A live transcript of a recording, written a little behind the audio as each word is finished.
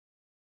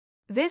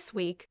This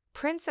week,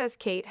 Princess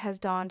Kate has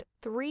donned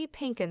 3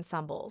 pink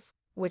ensembles,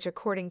 which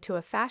according to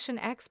a fashion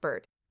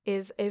expert,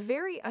 is a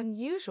very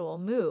unusual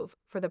move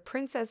for the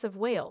Princess of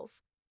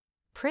Wales.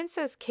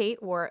 Princess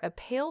Kate wore a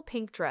pale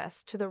pink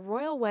dress to the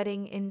royal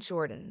wedding in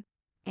Jordan,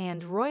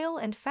 and royal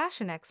and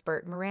fashion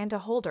expert Miranda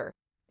Holder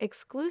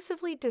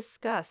exclusively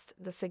discussed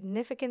the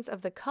significance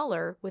of the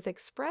color with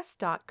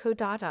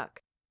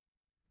Express.co.uk.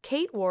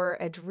 Kate wore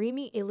a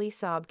dreamy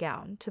Elisab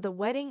gown to the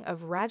wedding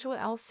of Rajwa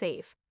Al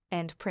Saif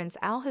and Prince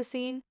Al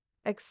Hussein,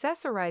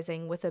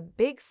 accessorizing with a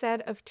big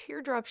set of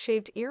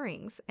teardrop-shaped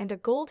earrings and a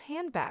gold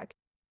handbag.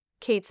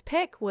 Kate's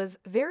pick was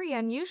very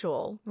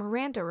unusual,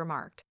 Miranda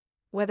remarked.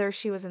 Whether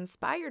she was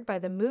inspired by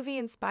the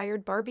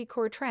movie-inspired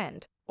Barbiecore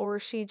trend or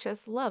she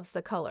just loves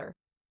the color.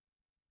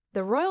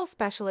 The royal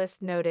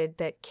specialist noted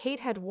that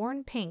Kate had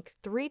worn pink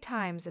 3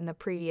 times in the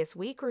previous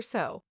week or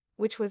so,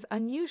 which was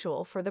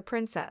unusual for the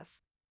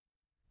princess.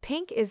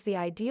 Pink is the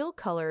ideal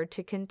color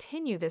to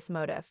continue this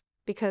motif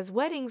because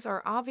weddings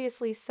are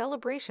obviously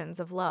celebrations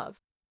of love.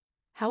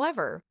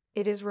 However,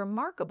 it is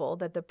remarkable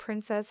that the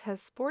princess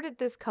has sported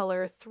this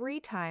color 3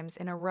 times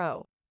in a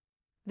row.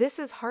 This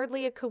is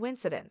hardly a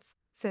coincidence,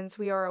 since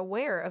we are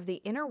aware of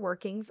the inner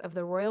workings of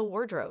the royal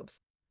wardrobes,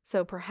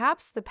 so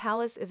perhaps the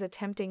palace is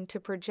attempting to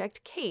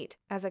project Kate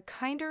as a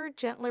kinder,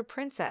 gentler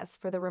princess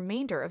for the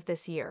remainder of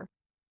this year.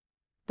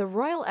 The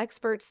royal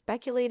expert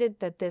speculated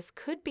that this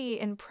could be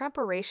in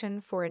preparation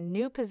for a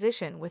new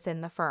position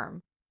within the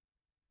firm.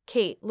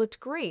 Kate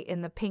looked great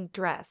in the pink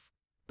dress,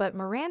 but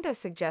Miranda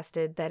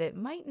suggested that it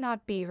might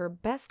not be her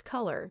best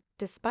color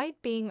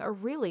despite being a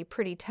really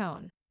pretty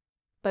tone.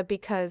 But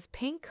because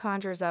pink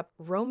conjures up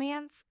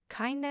romance,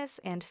 kindness,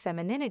 and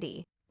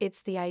femininity,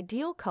 it's the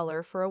ideal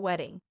color for a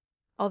wedding.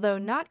 Although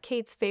not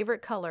Kate's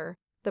favorite color,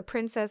 the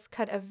princess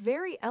cut a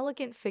very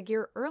elegant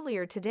figure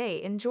earlier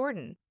today in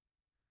Jordan.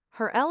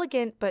 Her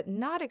elegant but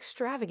not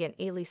extravagant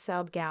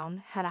Elisab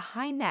gown had a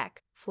high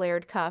neck,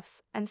 flared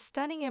cuffs, and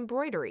stunning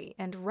embroidery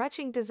and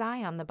ruching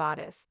design on the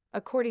bodice,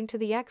 according to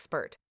the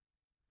expert.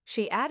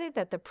 She added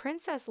that the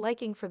princess'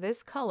 liking for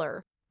this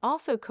color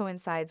also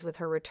coincides with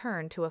her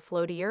return to a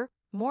floatier,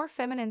 more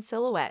feminine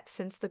silhouette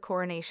since the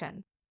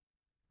coronation.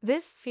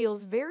 This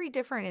feels very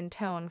different in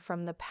tone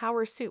from the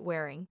power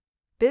suit-wearing,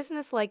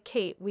 business-like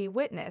Kate we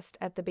witnessed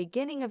at the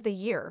beginning of the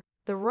year,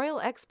 the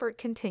royal expert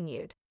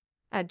continued.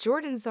 At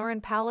Jordan's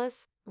Zarin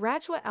Palace,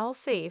 Rajwa Al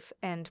Saif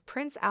and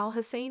Prince Al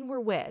Hussein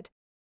were wed,